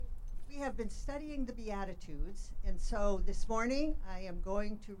have been studying the Beatitudes, and so this morning I am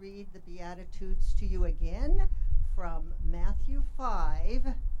going to read the Beatitudes to you again from Matthew 5,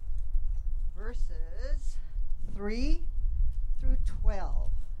 verses 3 through 12.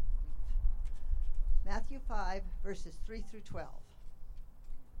 Matthew 5, verses 3 through 12.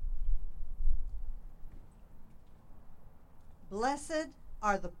 Blessed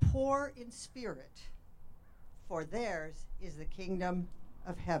are the poor in spirit, for theirs is the kingdom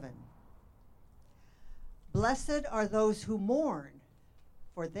of heaven. Blessed are those who mourn,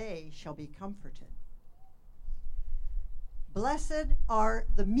 for they shall be comforted. Blessed are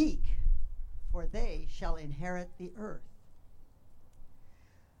the meek, for they shall inherit the earth.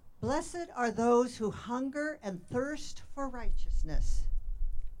 Blessed are those who hunger and thirst for righteousness,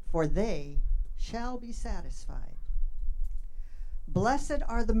 for they shall be satisfied. Blessed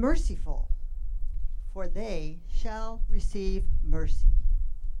are the merciful, for they shall receive mercy.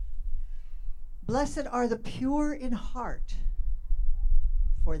 Blessed are the pure in heart,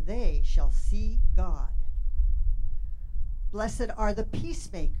 for they shall see God. Blessed are the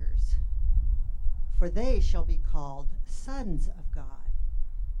peacemakers, for they shall be called sons of God.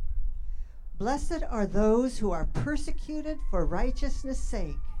 Blessed are those who are persecuted for righteousness'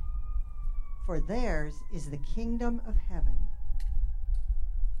 sake, for theirs is the kingdom of heaven.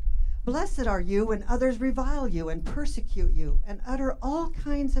 Blessed are you when others revile you and persecute you and utter all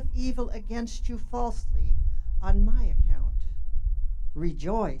kinds of evil against you falsely on my account.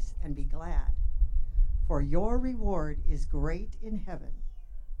 Rejoice and be glad, for your reward is great in heaven.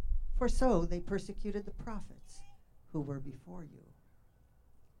 For so they persecuted the prophets who were before you.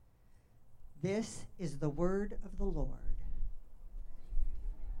 This is the word of the Lord.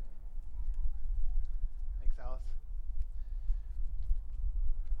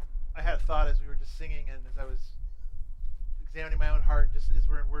 I had a thought as we were just singing and as I was examining my own heart and just as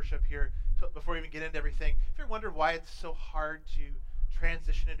we're in worship here, before we even get into everything, have you ever wondered why it's so hard to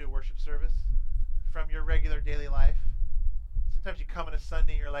transition into a worship service from your regular daily life? Sometimes you come on a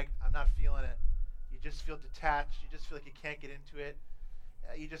Sunday and you're like, I'm not feeling it. You just feel detached. You just feel like you can't get into it.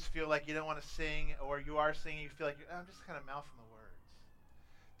 You just feel like you don't want to sing, or you are singing, you feel like I'm just kind of mouthing the words.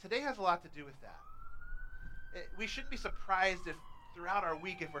 Today has a lot to do with that. We shouldn't be surprised if throughout our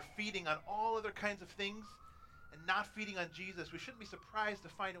week, if we're feeding on all other kinds of things and not feeding on Jesus. We shouldn't be surprised to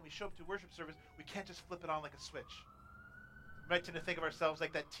find when we show up to worship service, we can't just flip it on like a switch. We might tend to think of ourselves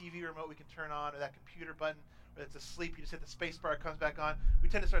like that TV remote we can turn on, or that computer button, or it's asleep, you just hit the space bar, it comes back on. We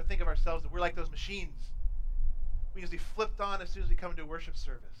tend to start to think of ourselves that we're like those machines. We just be flipped on as soon as we come into a worship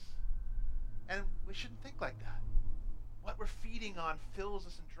service. And we shouldn't think like that. What we're feeding on fills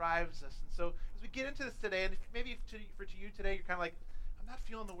us and drives us. And so as we get into this today, and maybe to you today, you're kind of like, I'm not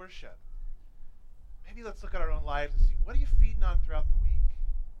feeling the worship. Maybe let's look at our own lives and see, what are you feeding on throughout the week?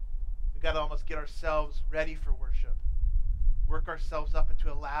 We've got to almost get ourselves ready for worship. Work ourselves up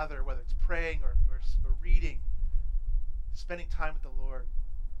into a lather, whether it's praying or reading, spending time with the Lord.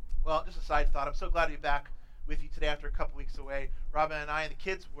 Well, just a side thought, I'm so glad to be back with you today after a couple weeks away. Robin and I and the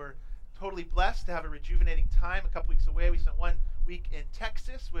kids were totally blessed to have a rejuvenating time a couple weeks away. We spent 1 week in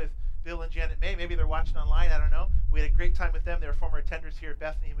Texas with Bill and Janet May. Maybe they're watching online, I don't know. We had a great time with them. They were former attenders here at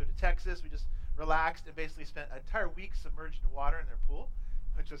Bethany who moved to Texas. We just relaxed and basically spent an entire week submerged in water in their pool,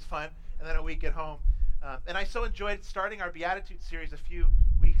 which was fun, and then a week at home. And I so enjoyed starting our Beatitudes series a few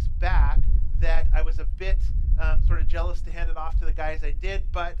weeks back that I was a bit sort of jealous to hand it off to the guys I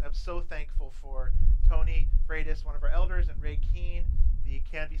did, but I'm so thankful for Tony Freitas, one of our elders, and Ray Keene, the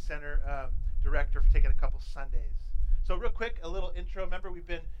Canby Center director, for taking a couple Sundays. So real quick, a little intro. Remember, we've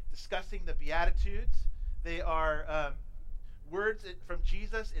been discussing the Beatitudes. They are words from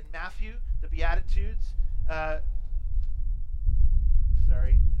Jesus in Matthew, the Beatitudes. Sorry,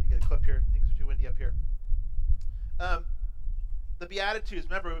 need to get a clip here. Things are too windy up here. The Beatitudes,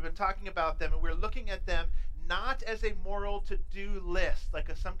 remember, we've been talking about them, and we're looking at them not as a moral to-do list, like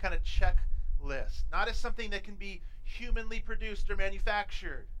some kind of checklist, not as something that can be humanly produced or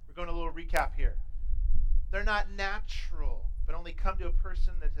manufactured. We're going a little recap here. They're not natural, but only come to a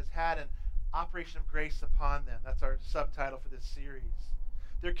person that has had an operation of grace upon them. That's our subtitle for this series.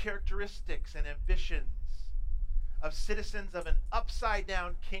 They're characteristics and ambitions of citizens of an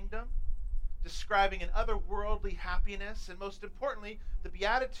upside-down kingdom, describing an otherworldly happiness. And most importantly, the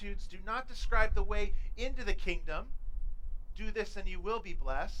Beatitudes do not describe the way into the kingdom. Do this and you will be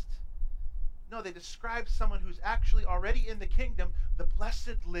blessed. No, they describe someone who's actually already in the kingdom. The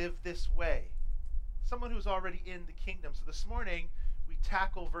blessed live this way. Someone who's already in the kingdom. So this morning, we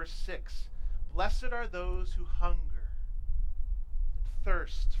tackle verse 6. Blessed are those who hunger and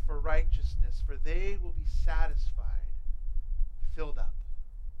thirst for righteousness, for they will be satisfied, filled up.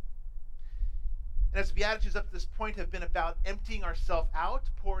 And as Beatitudes up to this point have been about emptying ourselves out,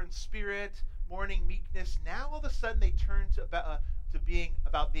 poor in spirit, mourning meekness, now all of a sudden they turn to being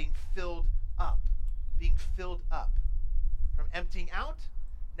about being filled up. Being filled up. From emptying out,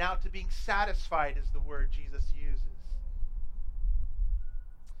 now to being satisfied is the word Jesus uses.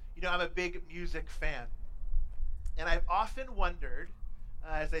 You know, I'm a big music fan. And I've often wondered,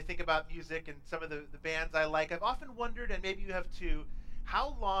 as I think about music and some of the bands I like, I've often wondered, and maybe you have too,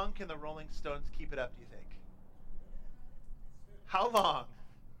 how long can the Rolling Stones keep it up, do you think? How long?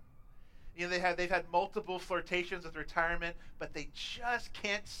 You know, they've had multiple flirtations with retirement, but they just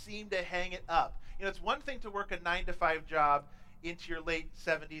can't seem to hang it up. You know, it's one thing to work a 9-to-5 job into your late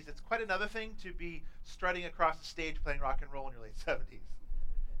 70s. It's quite another thing to be strutting across the stage playing rock and roll in your late 70s.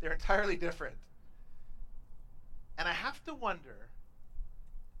 They're entirely different. And I have to wonder,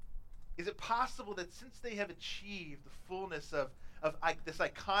 is it possible that since they have achieved the fullness of this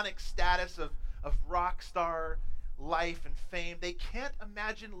iconic status of rock star life and fame, they can't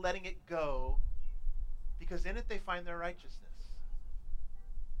imagine letting it go because in it they find their righteousness?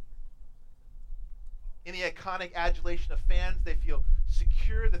 In the iconic adulation of fans, they feel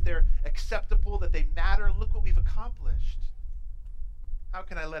secure that they're acceptable, that they matter. Look what we've accomplished. How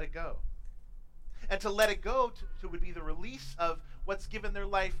can I let it go? And to let it go would be the release of what's given their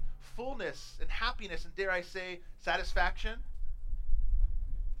life fullness and happiness and, dare I say, satisfaction.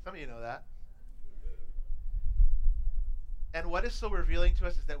 Some of you know that. And what is so revealing to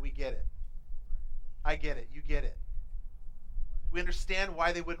us is that we get it. I get it. You get it. We understand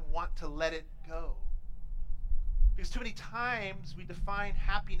why they wouldn't want to let it go. Because too many times we define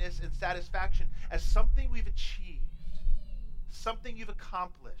happiness and satisfaction as something we've achieved, something you've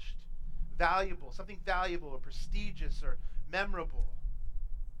accomplished, something valuable or prestigious or memorable.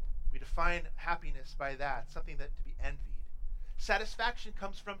 We define happiness by that, something that to be envied. Satisfaction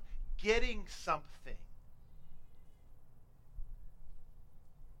comes from getting something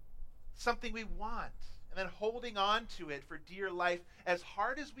we want, and then holding on to it for dear life as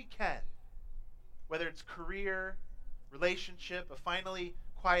hard as we can, whether it's career, relationship, a finally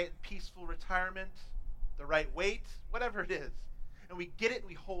quiet and peaceful retirement, the right weight, whatever it is. And we get it and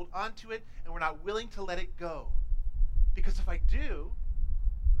we hold on to it and we're not willing to let it go. Because if I do,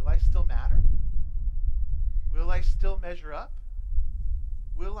 will I still matter? Will I still measure up?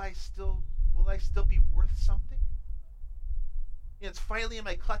 Will I still be worth something? You know, it's finally in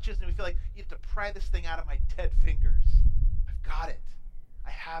my clutches and we feel like you have to pry this thing out of my dead fingers. I've got it.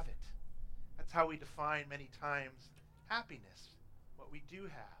 I have it. That's how we define many times happiness, what we do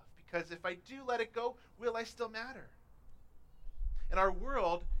have. Because if I do let it go, will I still matter? In our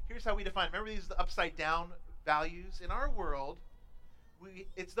world, here's how we define it. Remember these upside down values? In our world,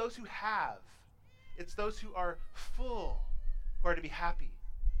 it's those who have. It's those who are full who are to be happy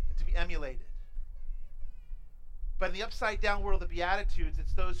and to be emulated. But in the upside down world of the Beatitudes,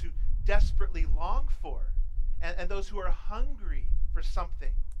 it's those who desperately long for and those who are hungry for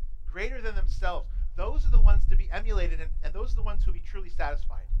something greater than themselves. Those are the ones to be emulated, and those are the ones who will be truly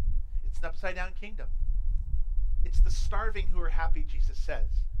satisfied. It's an upside down kingdom. It's the starving who are happy, Jesus says.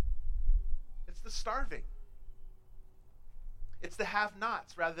 It's the starving. It's the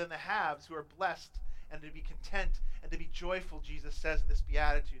have-nots rather than the haves who are blessed and to be content and to be joyful, Jesus says in this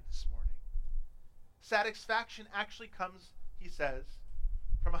Beatitude this morning. Satisfaction actually comes, he says,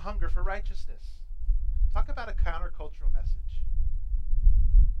 from a hunger for righteousness. Talk about a countercultural message.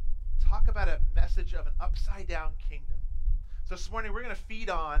 Talk about a message of an upside-down kingdom. So this morning we're going to feed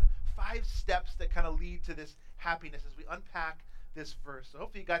on 5 steps that kind of lead to this happiness as we unpack this verse. So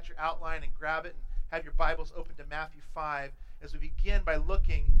hopefully you got your outline and grab it and have your Bibles open to Matthew 5 as we begin by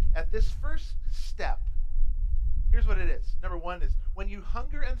looking at this first step. Here's what it is. Number 1 is, when you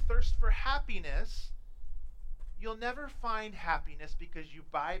hunger and thirst for happiness, you'll never find happiness because you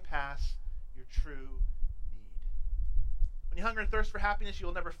bypass your true need. When you hunger and thirst for happiness,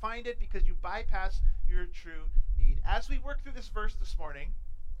 you'll never find it because you bypass your true need. As we work through this verse this morning,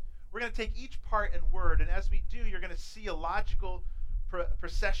 we're going to take each part and word, and as we do, you're going to see a logical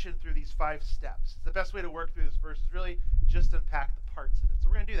procession through these 5 steps. The best way to work through this verse is really just unpack the parts of it. So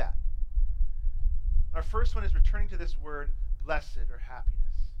we're going to do that. Our first one is returning to this word, blessed or happiness.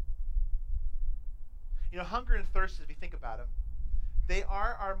 You know, hunger and thirst, if you think about them, they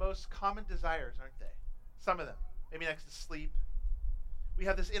are our most common desires, aren't they? Some of them. Maybe next to sleep. We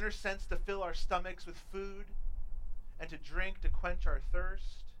have this inner sense to fill our stomachs with food and to drink to quench our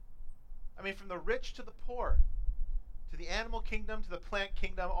thirst. I mean, from the rich to the poor, to the animal kingdom, to the plant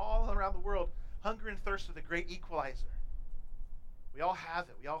kingdom, all around the world, hunger and thirst are the great equalizer. We all have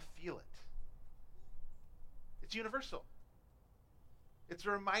it. We all feel it. It's universal. It's a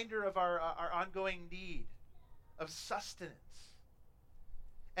reminder of our ongoing need of sustenance.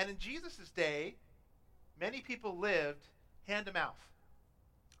 And in Jesus' day, many people lived hand to mouth.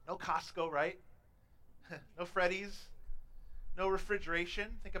 No Costco, right? No Freddy's, no refrigeration.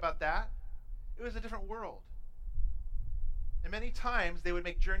 Think about that. It was a different world. And many times they would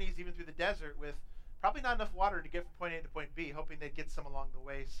make journeys even through the desert with probably not enough water to get from point A to point B, hoping they'd get some along the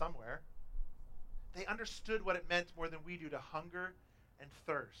way somewhere. They understood what it meant more than we do to hunger and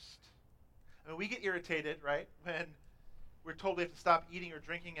thirst. I mean, we get irritated, right, when we're told we have to stop eating or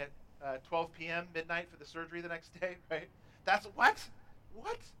drinking at 12 p.m., midnight for the surgery the next day, right? That's what?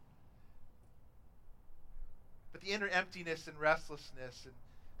 What? But the inner emptiness and restlessness and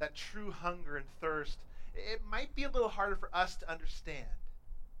that true hunger and thirst, it might be a little harder for us to understand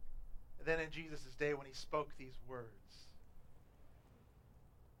than in Jesus' day when he spoke these words.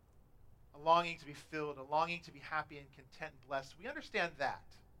 A longing to be filled, a longing to be happy and content and blessed. We understand that.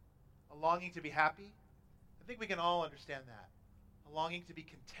 A longing to be happy. I think we can all understand that. A longing to be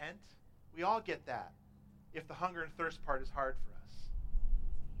content. We all get that if the hunger and thirst part is hard for us.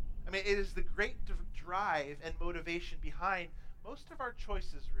 I mean, it is the great drive and motivation behind most of our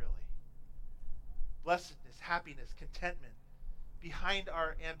choices, really. Blessedness, happiness, contentment. Behind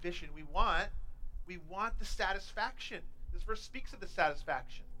our ambition, we want the satisfaction. This verse speaks of the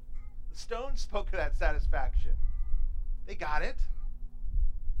satisfaction. The stones spoke of that satisfaction. They got it.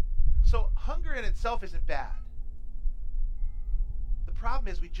 So hunger in itself isn't bad. The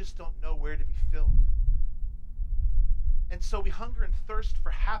problem is we just don't know where to be filled. And so we hunger and thirst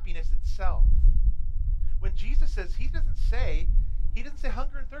for happiness itself. When Jesus says, he doesn't say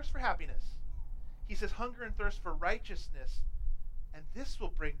hunger and thirst for happiness. He says hunger and thirst for righteousness, and this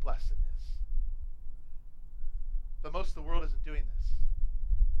will bring blessedness. But most of the world isn't doing this.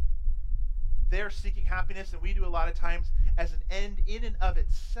 They're seeking happiness, and we do a lot of times as an end in and of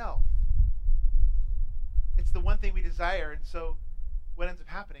itself. It's the one thing we desire, and so what ends up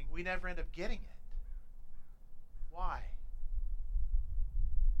happening? We never end up getting it. Why?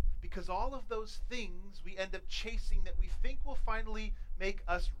 Because all of those things we end up chasing that we think will finally make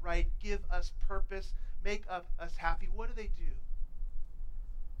us right, give us purpose, make us happy, what do?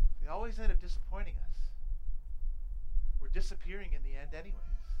 They always end up disappointing us. We're disappearing in the end anyways.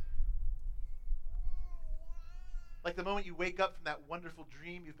 Like the moment you wake up from that wonderful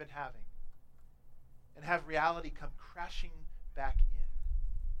dream you've been having and have reality come crashing back in.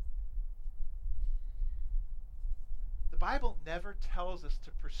 The Bible never tells us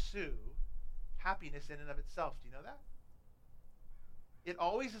to pursue happiness in and of itself. Do you know that? It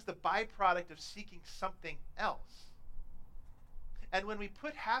always is the byproduct of seeking something else. And when we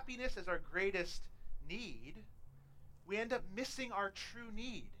put happiness as our greatest need, we end up missing our true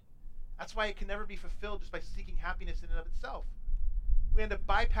need. That's why it can never be fulfilled just by seeking happiness in and of itself. We end up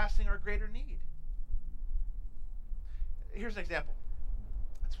bypassing our greater need. Here's an example.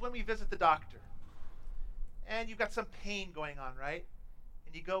 It's when we visit the doctor. And you've got some pain going on, right?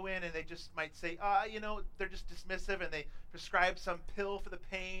 And you go in and they just might say, they're just dismissive and they prescribe some pill for the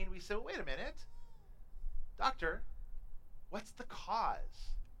pain. We say, well, wait a minute. Doctor, what's the cause?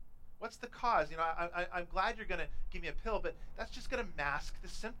 What's the cause? I'm glad you're going to give me a pill, but that's just going to mask the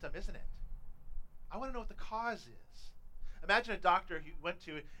symptom, isn't it? I want to know what the cause is. Imagine a doctor you went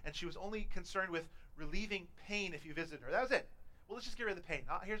to and she was only concerned with relieving pain if you visited her. That was it. Well, let's just get rid of the pain.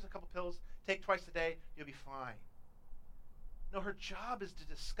 Here's a couple pills. Take twice a day. You'll be fine. No, her job is to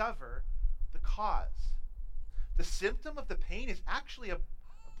discover the cause. The symptom of the pain is actually a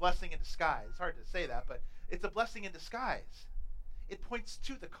blessing in disguise. It's hard to say that, but it's a blessing in disguise. It points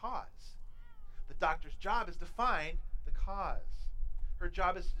to the cause. The doctor's job is to find the cause. Her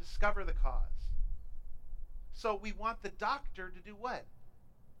job is to discover the cause. So we want the doctor to do what?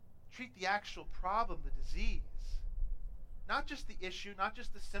 Treat the actual problem, the disease. Not just the issue, not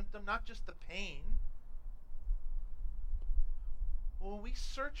just the symptom, not just the pain. When we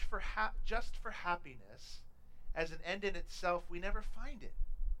search for just for happiness as an end in itself, we never find it.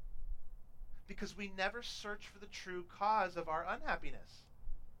 Because we never search for the true cause of our unhappiness,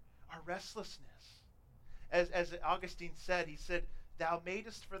 our restlessness. As Augustine said, he said, "Thou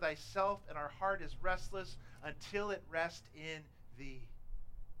madest for thyself, and our heart is restless until it rest in thee."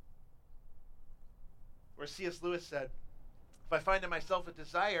 Or C.S. Lewis said, "If I find in myself a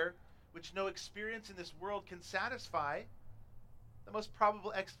desire which no experience in this world can satisfy, the most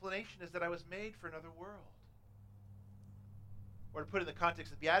probable explanation is that I was made for another world." Or to put it in the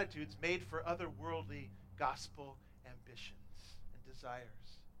context of the Beatitudes, made for otherworldly gospel ambitions and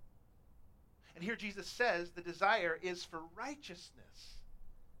desires. And here Jesus says the desire is for righteousness.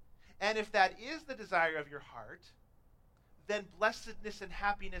 And if that is the desire of your heart, then blessedness and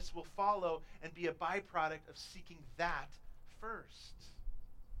happiness will follow and be a byproduct of seeking that first.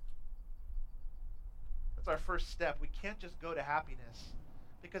 That's our first step. We can't just go to happiness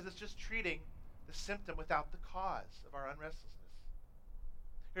because it's just treating the symptom without the cause of our unrestlessness.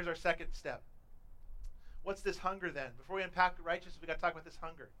 Here's our second step. What's this hunger then? Before we unpack righteousness, we got to talk about this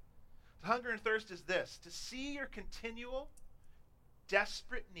hunger. The hunger and thirst is this: to see your continual,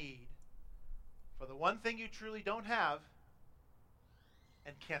 desperate need for the one thing you truly don't have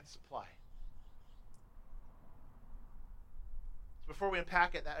and can't supply. So before we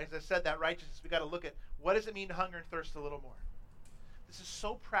unpack it, as I said, that righteousness, we got to look at what does it mean to hunger and thirst a little more. This is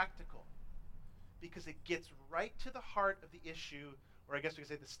so practical because it gets right to the heart of the issue, or I guess we could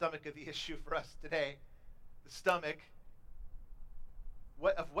say the stomach of the issue for us today. The stomach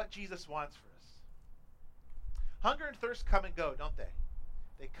of what Jesus wants for us. Hunger and thirst come and go, don't they?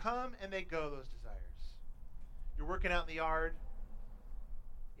 They come and they go, those desires. You're working out in the yard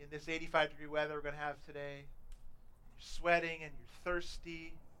in this 85-degree weather we're going to have today. You're sweating and you're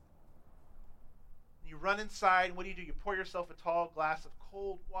thirsty. And you run inside, and what do? You pour yourself a tall glass of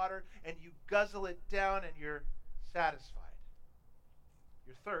cold water, and you guzzle it down, and you're satisfied.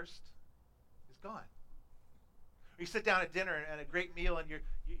 Your thirst is gone. Or you sit down at dinner and a great meal, and you're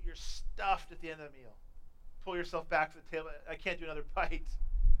stuffed at the end of the meal. Pull yourself back to the table. I can't do another bite.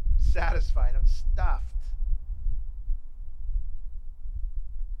 I'm satisfied. I'm stuffed.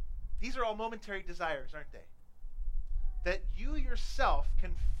 These are all momentary desires, aren't they? That you yourself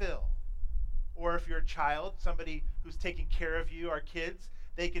can fill. Or if you're a child, somebody who's taking care of you, our kids,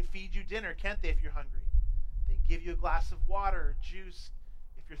 they can feed you dinner, can't they, if you're hungry? They give you a glass of water or juice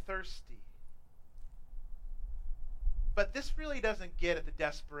if you're thirsty. But this really doesn't get at the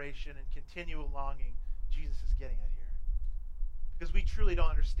desperation and continual longing Jesus is getting at here. Because we truly don't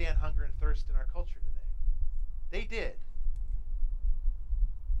understand hunger and thirst in our culture today. They did.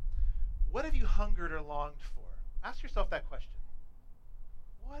 What have you hungered or longed for? Ask yourself that question.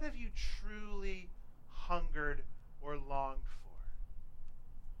 What have you truly hungered or longed for?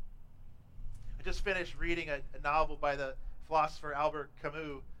 I just finished reading a novel by the philosopher Albert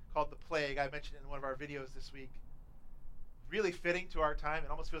Camus called The Plague. I mentioned it in one of our videos this week. Really fitting to our time. It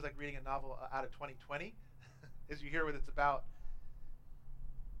almost feels like reading a novel out of 2020 as you hear what it's about.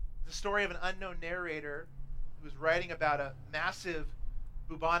 The story of an unknown narrator who's writing about a massive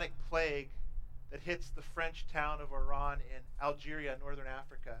bubonic plague that hits the French town of Oran in Algeria, northern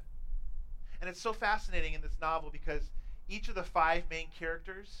Africa. And it's so fascinating in this novel because each of the 5 main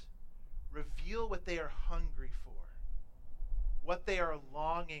characters reveal what they are hungry for, what they are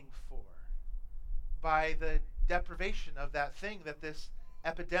longing for by the deprivation of that thing that this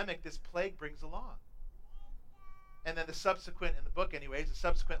epidemic, this plague brings along. And then the subsequent, in the book anyways, the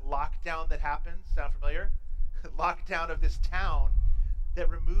subsequent lockdown that happens, sound familiar? Lockdown of this town that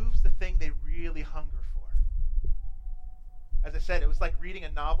removes the thing they really hunger for. As I said, it was like reading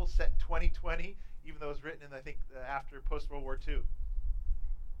a novel set in 2020, even though it was written in, I think, after post-World War II.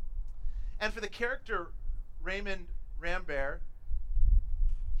 And for the character Raymond Rambert,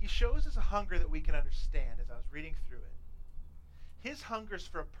 he shows us a hunger that we can understand as I was reading through it. His hunger is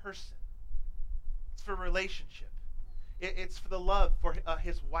for a person. It's for a relationship. It's for the love for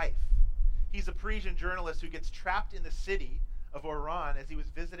his wife. He's a Parisian journalist who gets trapped in the city of Oran as he was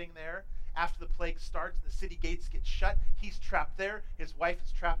visiting there. After the plague starts, the city gates get shut. He's trapped there. His wife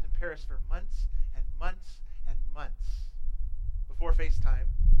is trapped in Paris for months and months and months before FaceTime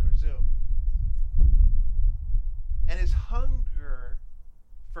or Zoom. And his hunger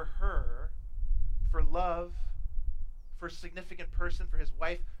for her, for love, for a significant person, for his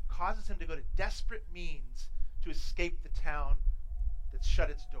wife, causes him to go to desperate means to escape the town that's shut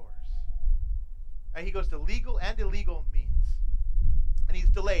its doors. And he goes to legal and illegal means. And he's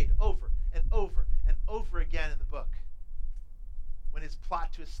delayed over and over and over again in the book when his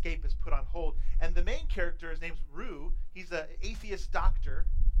plot to escape is put on hold. And the main character, his name's Rue, he's an atheist doctor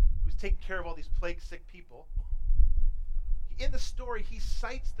who's taking care of all these plague-sick people. In the story, he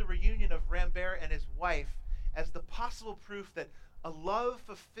cites the reunion of Rambert and his wife as the possible proof that a love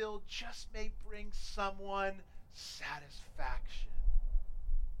fulfilled just may bring someone satisfaction,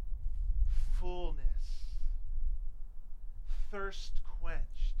 fullness, thirst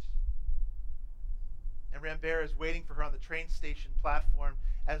quenched. And Rambert is waiting for her on the train station platform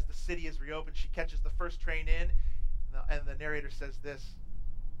as the city is reopened. She catches the first train in, and the narrator says this: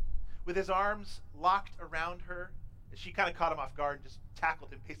 with his arms locked around her, she kind of caught him off guard and just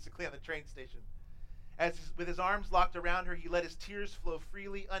tackled him basically on the train station. With his arms locked around her, he let his tears flow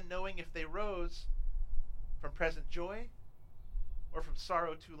freely, unknowing if they rose from present joy or from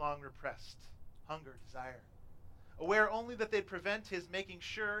sorrow too long repressed, hunger, desire. aware only that they'd prevent his making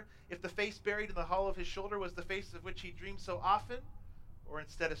sure if the face buried in the hollow of his shoulder was the face of which he dreamed so often, or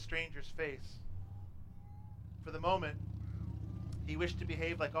instead a stranger's face. For the moment, he wished to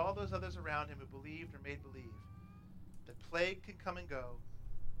behave like all those others around him who believed or made believe that plague can come and go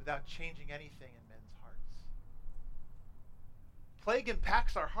without changing anything in men's hearts. Plague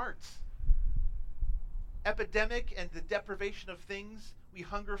impacts our hearts. Epidemic and the deprivation of things we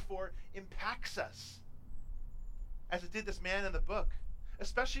hunger for impacts us, as it did this man in the book,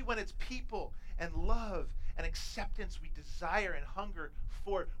 especially when it's people and love and acceptance we desire and hunger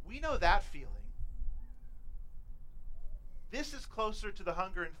for. We know that feeling. This is closer to the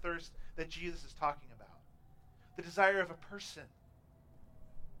hunger and thirst that Jesus is talking about. The desire of a person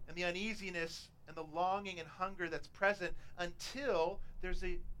and the uneasiness and the longing and hunger that's present until there's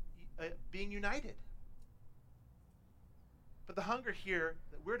a being united. But the hunger here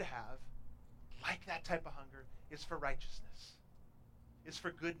that we're to have, like that type of hunger, is for righteousness, is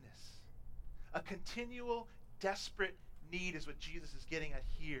for goodness. A continual, desperate need is what Jesus is getting at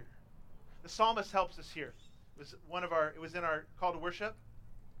here. The psalmist helps us here. It was in our call to worship.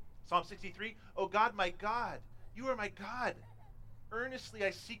 Psalm 63, "O God, my God, you are my God. Earnestly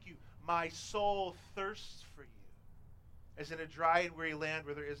I seek you. My soul thirsts for you, as in a dry and weary land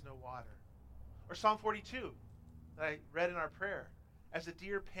where there is no water." Or Psalm 42, that I read in our prayer. "As a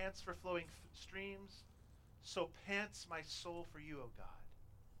deer pants for flowing streams, so pants my soul for you, O God.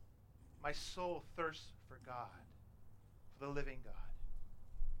 My soul thirsts for God, for the living God."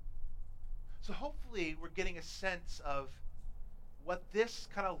 So hopefully we're getting a sense of what this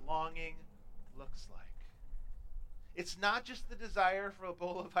kind of longing looks like. It's not just the desire for a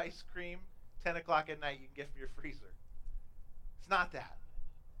bowl of ice cream 10 o'clock at night you can get from your freezer. It's not that.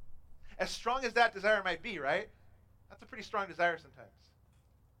 As strong as that desire might be, right? That's a pretty strong desire sometimes.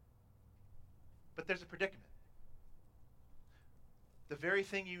 But there's a predicament. The very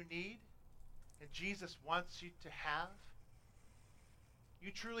thing you need and Jesus wants you to have,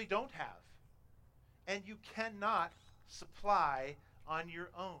 you truly don't have. And you cannot supply on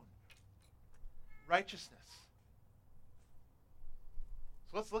your own. Righteousness.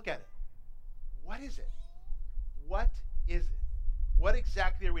 So let's look at it. What is it? What is it? What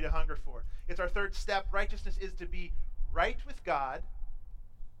exactly are we to hunger for? It's our third step. Righteousness is to be right with God,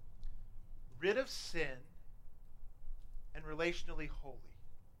 rid of sin, and relationally holy.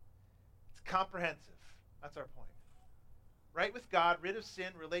 It's comprehensive. That's our point. Right with God, rid of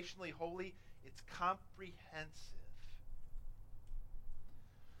sin, relationally holy. It's comprehensive.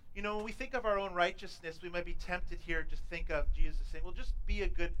 You know, when we think of our own righteousness, we might be tempted here to think of Jesus saying, well, just be a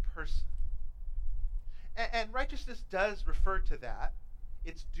good person. And righteousness does refer to that.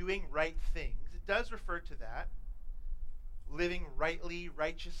 It's doing right things. It does refer to that. Living rightly,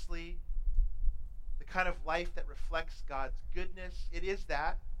 righteously. The kind of life that reflects God's goodness. It is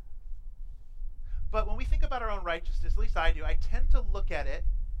that. But when we think about our own righteousness, at least I do, I tend to look at it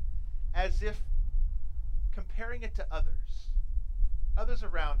as if comparing it to others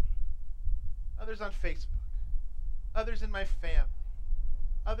around me, others on Facebook, others in my family,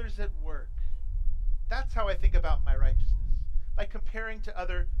 others at work. That's how I think about my righteousness, by comparing to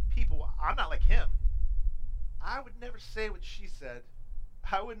other people. Well, I'm not like him. I would never say what she said.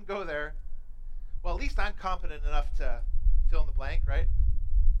 I wouldn't go there. Well, at least I'm competent enough to fill in the blank, right?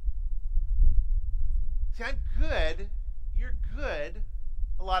 See, I'm good. You're good.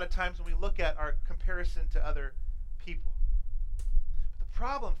 A lot of times when we look at our comparison to other people. But the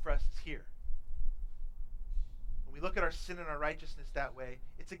problem for us is here. When we look at our sin and our righteousness that way,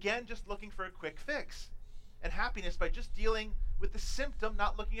 it's again just looking for a quick fix and happiness by just dealing with the symptom,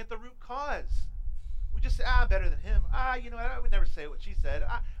 not looking at the root cause. We just say, I'm better than him. You know what? I would never say what she said.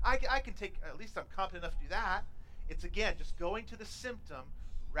 I can take, at least I'm competent enough to do that. It's again just going to the symptom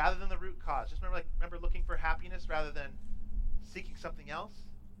rather than the root cause. Just remember looking for happiness rather than seeking something else.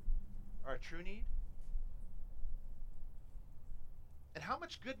 Our true need? And how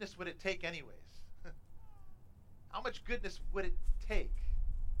much goodness would it take anyways? How much goodness would it take?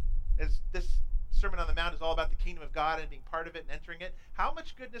 As this Sermon on the Mount is all about the kingdom of God and being part of it and entering it, how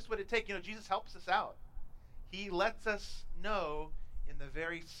much goodness would it take? You know, Jesus helps us out. He lets us know in the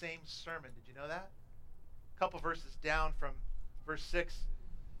very same sermon. Did you know that? A couple verses down from verse 6.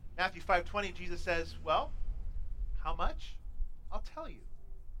 Matthew 5:20, Jesus says, well, how much? I'll tell you.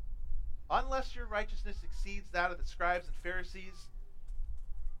 Unless your righteousness exceeds that of the scribes and Pharisees,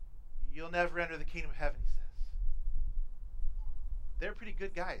 you'll never enter the kingdom of heaven, he says. They're pretty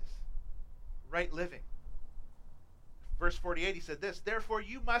good guys. Right living. Verse 48, he said this, therefore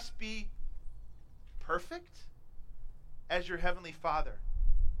you must be perfect as your heavenly Father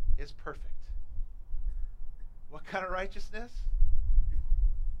is perfect. What kind of righteousness?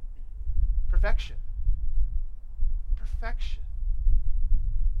 Perfection. Perfection.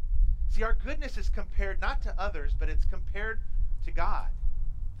 See, our goodness is compared not to others, but it's compared to God,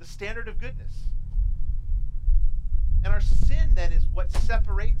 the standard of goodness. And our sin then is what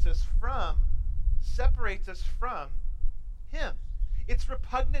separates us from him. It's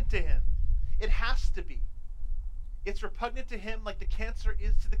repugnant to him. It has to be. It's repugnant to him like the cancer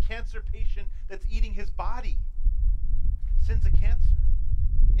is to the cancer patient that's eating his body. Sin's a cancer.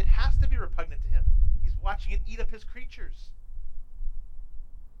 It has to be repugnant to him. He's watching it eat up his creatures.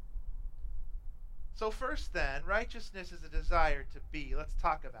 So first then, righteousness is a desire to be, let's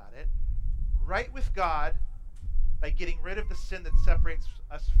talk about it, right with God by getting rid of the sin that separates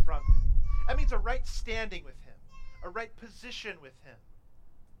us from him. That means a right standing with him, a right position with him.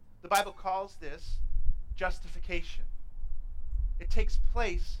 The Bible calls this justification. It takes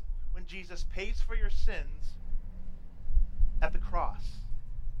place when Jesus pays for your sins at the cross,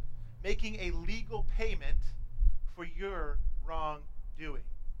 making a legal payment for your wrongdoing,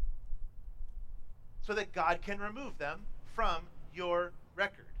 so that God can remove them from your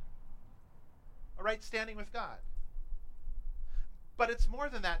record. A right standing with God. But it's more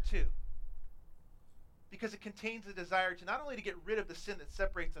than that too, because it contains a desire to not only to get rid of the sin that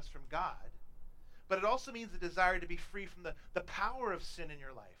separates us from God, but it also means the desire to be free from the power of sin in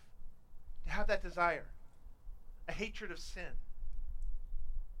your life. To have that desire, a hatred of sin.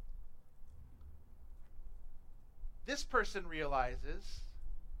 This person realizes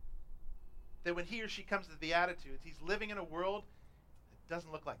that when he or she comes to the Beatitudes, he's living in a world that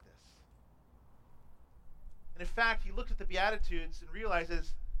doesn't look like this. And in fact, he looks at the Beatitudes and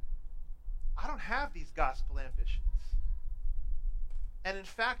realizes, I don't have these gospel ambitions. And in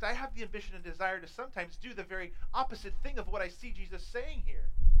fact, I have the ambition and desire to sometimes do the very opposite thing of what I see Jesus saying here.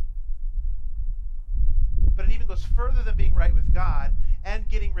 But it even goes further than being right with God and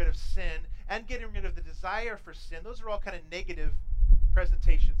getting rid of sin and getting rid of the desire for sin. Those are all kind of negative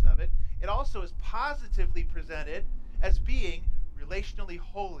presentations of it. It also is positively presented as being relationally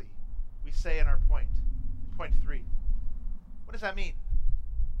holy, we say in our point 3. What does that mean?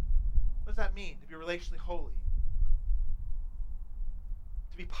 What does that mean, to be relationally holy?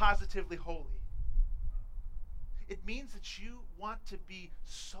 To be positively holy. It means that you want to be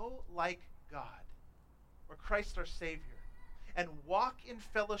so like God, or Christ our Savior, and walk in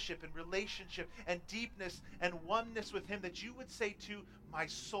fellowship and relationship and deepness and oneness with him, that you would say to my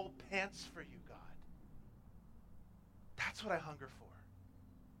soul pants for you, God. That's what I hunger for.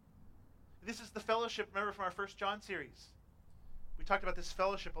 This is the fellowship, remember, from our First John series. We talked about this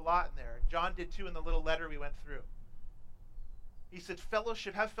fellowship a lot in there. John did too in the little letter we went through. He said,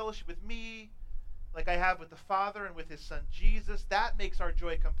 fellowship, have fellowship with me like I have with the Father and with his Son Jesus. That makes our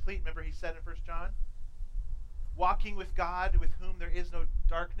joy complete. Remember he said in 1 John? Walking with God with whom there is no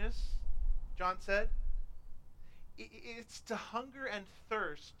darkness, John said. It's to hunger and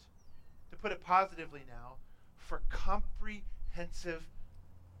thirst, to put it positively now, for comprehensive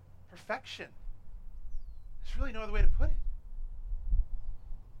perfection. There's really no other way to put it.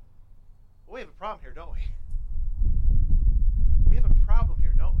 Well, we have a problem here, don't we? We have a problem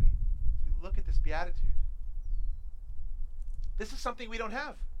here, don't we? As we look at this beatitude. This is something we don't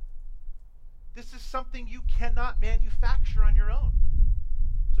have. This is something you cannot manufacture on your own.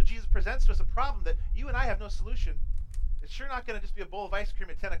 So Jesus presents to us a problem that you and I have no solution. It's sure not going to just be a bowl of ice cream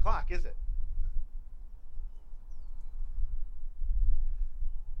at 10 o'clock, is it?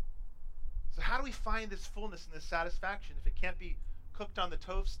 So how do we find this fullness and this satisfaction if it can't be cooked on the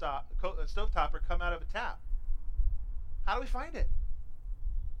stovetop or come out of a tap? How do we find it?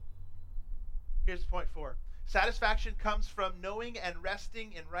 Here's point 4. Satisfaction comes from knowing and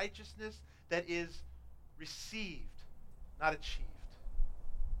resting in righteousness that is received, not achieved.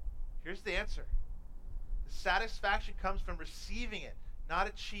 Here's the answer. The satisfaction comes from receiving it, not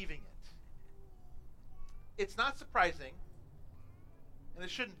achieving it. It's not surprising, and it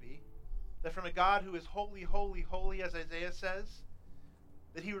shouldn't be, that from a God who is holy, holy, holy, as Isaiah says,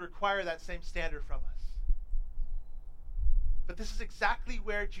 that he would require that same standard from us. But this is exactly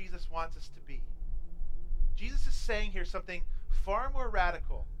where Jesus wants us to be. Jesus is saying here something far more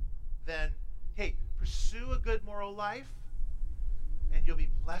radical than, hey, pursue a good moral life and you'll be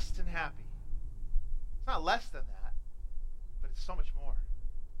blessed and happy. It's not less than that, but it's so much more.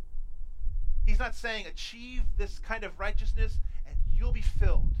 He's not saying achieve this kind of righteousness and you'll be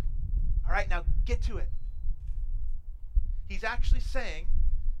filled. All right, now get to it. He's actually saying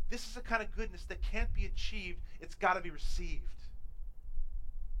this is a kind of goodness that can't be achieved. It's got to be received.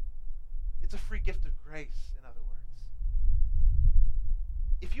 It's a free gift of grace, in other words.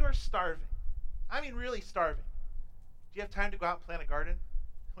 If you are starving, I mean really starving, Do you have time to go out and plant a garden?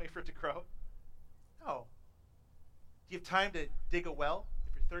 Wait for it to grow? No. Do you have time to dig a well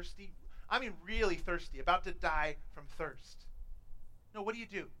if you're thirsty? I mean really thirsty, about to die from thirst. No, what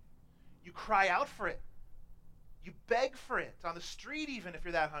do? You cry out for it. You beg for it on the street even if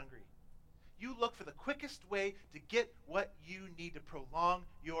you're that hungry. You look for the quickest way to get what you need to prolong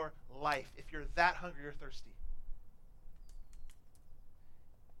your life if you're that hungry or thirsty.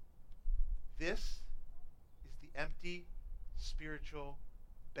 This is the empty spiritual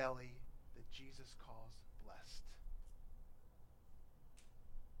belly that Jesus calls blessed.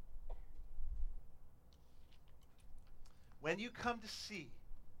 When you come to see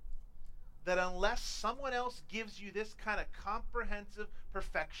that unless someone else gives you this kind of comprehensive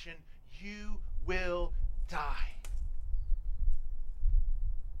perfection, you will die.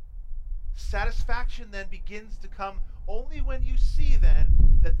 Satisfaction then begins to come only when you see then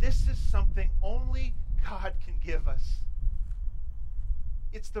that this is something only God can give us.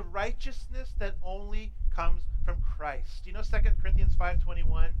 It's the righteousness that only comes from Christ. You know 2 Corinthians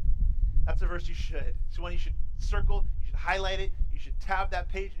 5:21? That's a verse you should. It's one you should circle, you should highlight it, you should tab that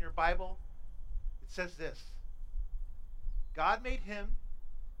page in your Bible. It says this: God made him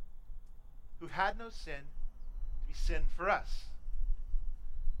who had no sin to be sin for us,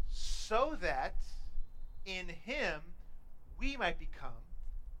 so that in him we might become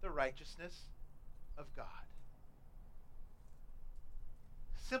the righteousness of God.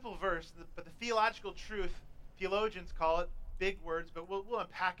 Simple verse, but the theological truth, theologians call it, big words, but we'll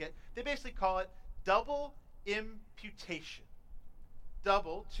unpack it. They basically call it double imputation.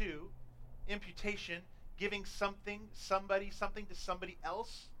 Double to imputation, giving something to somebody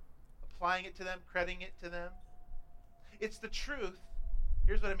else, applying it to them, crediting it to them. It's the truth.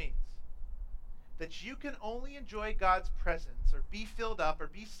 Here's what it means. That you can only enjoy God's presence or be filled up or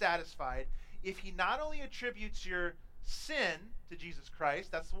be satisfied if he not only attributes your sin to Jesus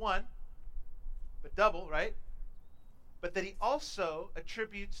Christ, that's one, but double, right? But that he also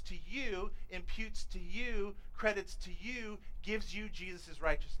attributes to you, imputes to you, credits to you, gives you Jesus'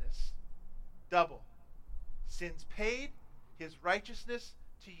 righteousness. Double. Sins paid, his righteousness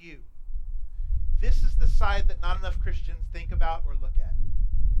to you. This is the side that not enough Christians think about or look at.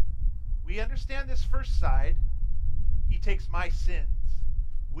 We understand this first side. He takes my sins.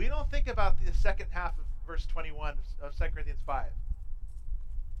 We don't think about the second half of verse 21 of 2 Corinthians 5.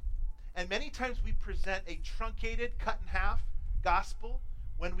 And many times we present a truncated, cut in half gospel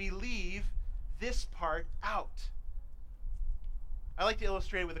when we leave this part out. I like to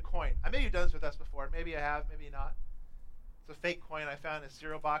illustrate it with a coin. I may have done this with us before. Maybe I have, maybe not. It's a fake coin I found in a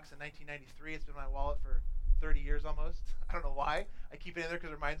cereal box in 1993. It's been in my wallet for 30 years almost. I don't know why. I keep it in there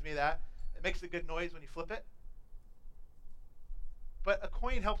because it reminds me of that. It makes a good noise when you flip it. But a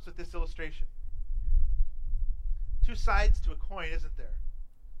coin helps with this illustration. Two sides to a coin, isn't there?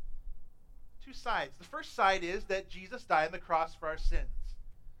 Two sides. The first side is that Jesus died on the cross for our sins.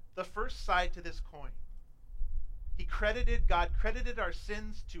 The first side to this coin. God credited our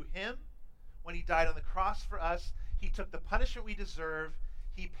sins to him when he died on the cross for us. He took the punishment we deserve.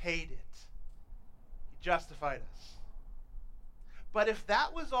 He paid it. He justified us. But if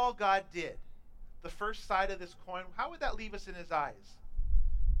that was all God did, the first side of this coin, how would that leave us in his eyes?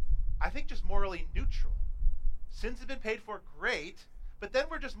 I think just morally neutral. Sins have been paid for, great, but then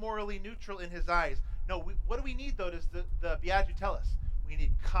we're just morally neutral in his eyes. No, what do we need, though, does the Beatitudes tell us? We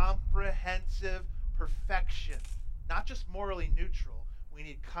need comprehensive perfection. Not just morally neutral. We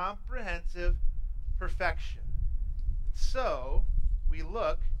need comprehensive perfection. And so, we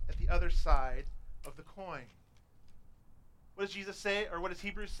look at the other side of the coin. What does Jesus say, or what does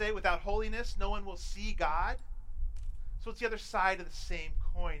Hebrews say? Without holiness, no one will see God. So it's the other side of the same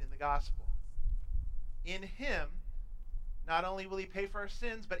coin in the gospel. In him, not only will he pay for our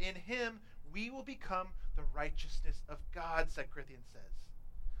sins, but in him we will become the righteousness of God, 2 Corinthians says.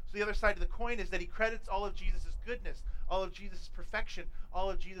 So the other side of the coin is that he credits all of Jesus' goodness, all of Jesus' perfection, all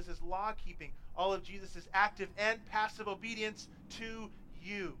of Jesus' law-keeping, all of Jesus' active and passive obedience to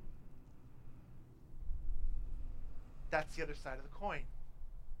you. That's the other side of the coin.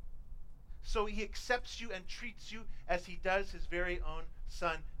 So he accepts you and treats you as he does his very own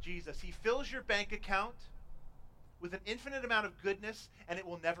son, Jesus. He fills your bank account with an infinite amount of goodness, and it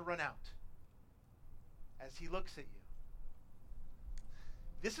will never run out as he looks at you.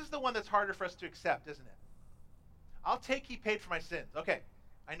 This is the one that's harder for us to accept, isn't it? I'll take he paid for my sins. Okay,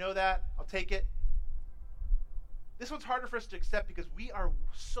 I know that. I'll take it. This one's harder for us to accept because we are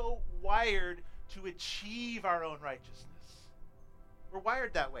so wired to achieve our own righteousness. We're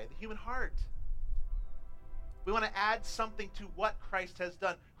wired that way, the human heart. We want to add something to what Christ has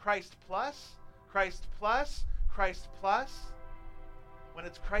done. Christ plus, Christ plus, Christ plus when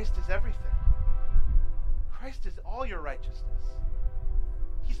it's Christ is everything. Christ is all your righteousness.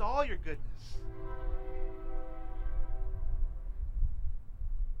 He's all your goodness.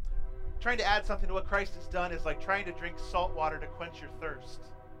 Trying to add something to what Christ has done is like trying to drink salt water to quench your thirst.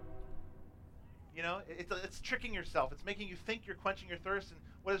 You know, it's tricking yourself. It's making you think you're quenching your thirst. And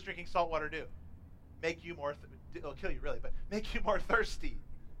what does drinking salt water do? Make you more, it'll kill you really, but make you more thirsty.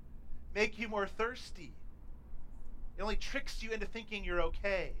 Make you more thirsty. It only tricks you into thinking you're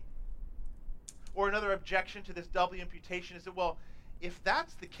okay. Or another objection to this double imputation is that, well, if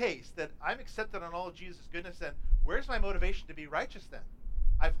that's the case, that I'm accepted on all of Jesus' goodness, then where's my motivation to be righteous then?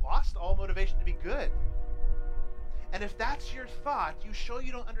 I've lost all motivation to be good. And if that's your thought, you show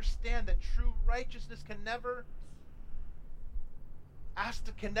you don't understand that true righteousness can never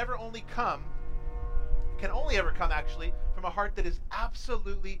only ever come actually from a heart that is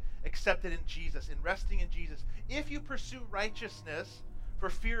absolutely accepted in Jesus, in resting in Jesus. If you pursue righteousness for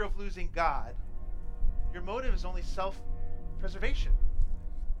fear of losing God, your motive is only self-preservation.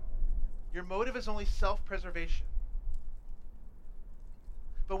 Your motive is only self-preservation.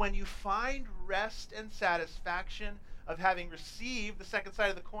 But when you find rest and satisfaction of having received the second side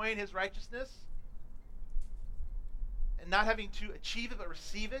of the coin, his righteousness, and not having to achieve it but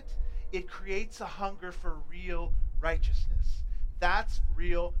receive it, it creates a hunger for real righteousness. That's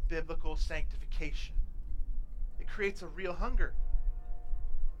real biblical sanctification. It creates a real hunger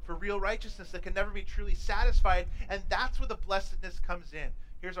for real righteousness that can never be truly satisfied, and that's where the blessedness comes in.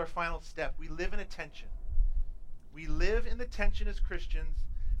 Here's our final step. We live in a tension. We live in the tension as Christians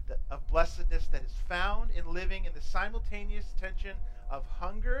of blessedness that is found in living in the simultaneous tension of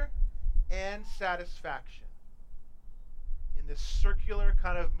hunger and satisfaction. In this circular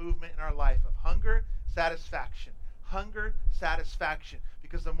kind of movement in our life of hunger, satisfaction. Hunger, satisfaction.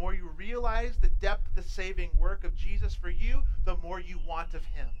 Because the more you realize the depth of the saving work of Jesus for you, the more you want of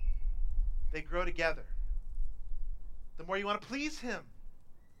him. They grow together. The more you want to please him,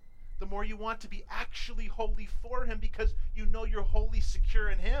 the more you want to be actually holy for him because you know you're wholly secure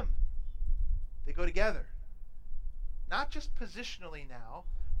in him. They go together. Not just positionally now,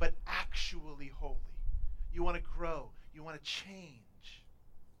 but actually holy. You want to grow. You want to change.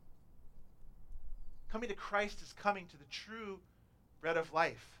 Coming to Christ is coming to the true bread of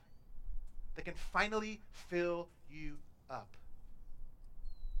life that can finally fill you up.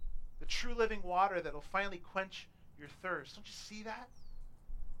 The true living water that will finally quench your thirst. Don't you see that?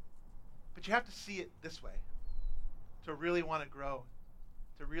 But you have to see it this way to really want to grow,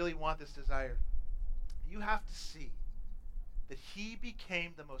 to really want this desire. You have to see that he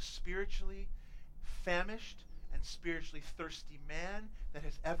became the most spiritually famished and spiritually thirsty man that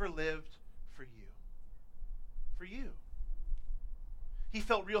has ever lived for you. For you. He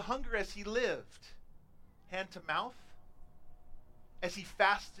felt real hunger as he lived, hand to mouth, as he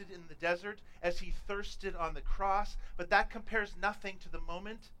fasted in the desert, as he thirsted on the cross, but that compares nothing to the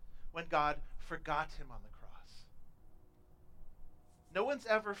moment when God forgot him on the cross. No one's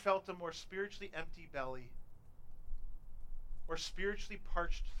ever felt a more spiritually empty belly or spiritually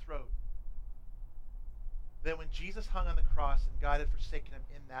parched throat than when Jesus hung on the cross and God had forsaken him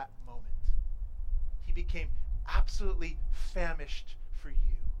in that moment. He became absolutely famished for you.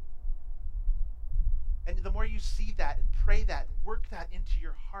 And the more you see that and pray that and work that into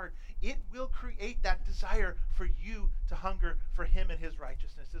your heart, it will create that desire for you to hunger for him and his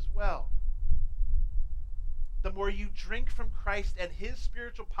righteousness as well. The more you drink from Christ and his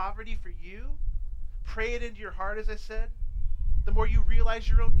spiritual poverty for you, pray it into your heart, as I said, the more you realize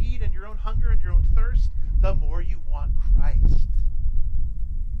your own need and your own hunger and your own thirst, the more you want Christ.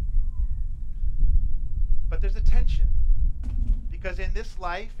 But there's a tension. Because in this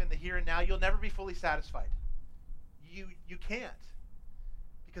life, in the here and now, you'll never be fully satisfied. You can't.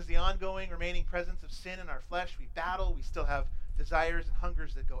 Because the ongoing remaining presence of sin in our flesh, we battle, we still have desires and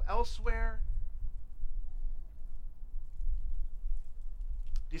hungers that go elsewhere.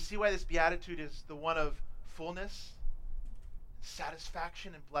 Do you see why this beatitude is the one of fullness,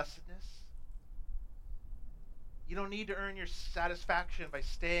 satisfaction, and blessedness? You don't need to earn your satisfaction by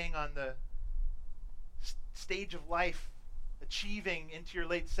staying on the stage of life, achieving into your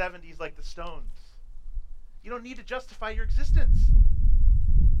late 70s like the Stones. You don't need to justify your existence.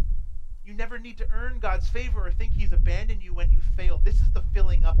 You never need to earn God's favor or think he's abandoned you when you fail. This is the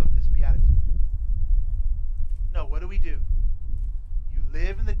filling up of this beatitude. No, what do? You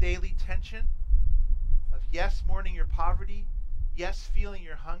live in the daily tension of yes, mourning your poverty, yes, feeling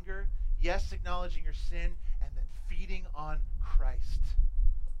your hunger, yes, acknowledging your sin, and then feeding on Christ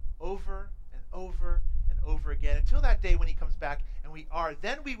over and over and over again until that day when he comes back and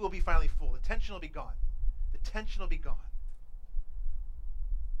then we will be finally full. The tension will be gone. The tension will be gone.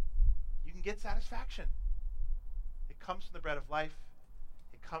 You can get satisfaction. It comes from the bread of life.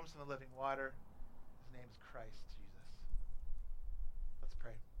 It comes from the living water. His name is Christ Jesus. Let's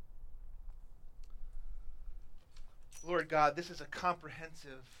pray. Lord God, this is a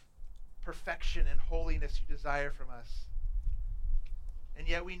comprehensive perfection and holiness you desire from us. And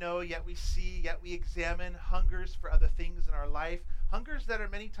yet we know, yet we see, yet we examine hungers for other things in our life, hungers that are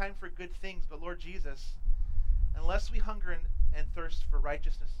many times for good things. But Lord Jesus, unless we hunger and thirst for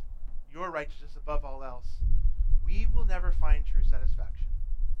righteousness, your righteousness above all else, we will never find true satisfaction.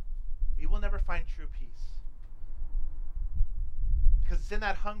 We will never find true peace. Because it's in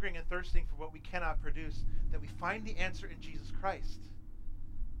that hungering and thirsting for what we cannot produce that we find the answer in Jesus Christ.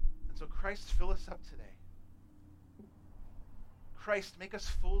 And so Christ, fill us up today. Christ, make us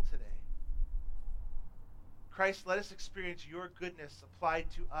full today. Christ, let us experience your goodness applied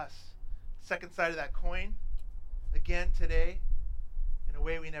to us. Second side of that coin, again today, in a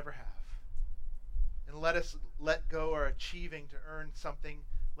way we never have. And let us let go our achieving to earn something.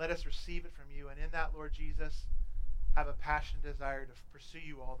 Let us receive it from you. And in that, Lord Jesus, have a passionate desire to pursue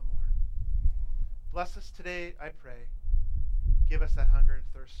you all the more. Bless us today, I pray. Give us that hunger and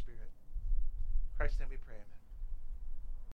thirst spirit. In Christ's name we pray, amen.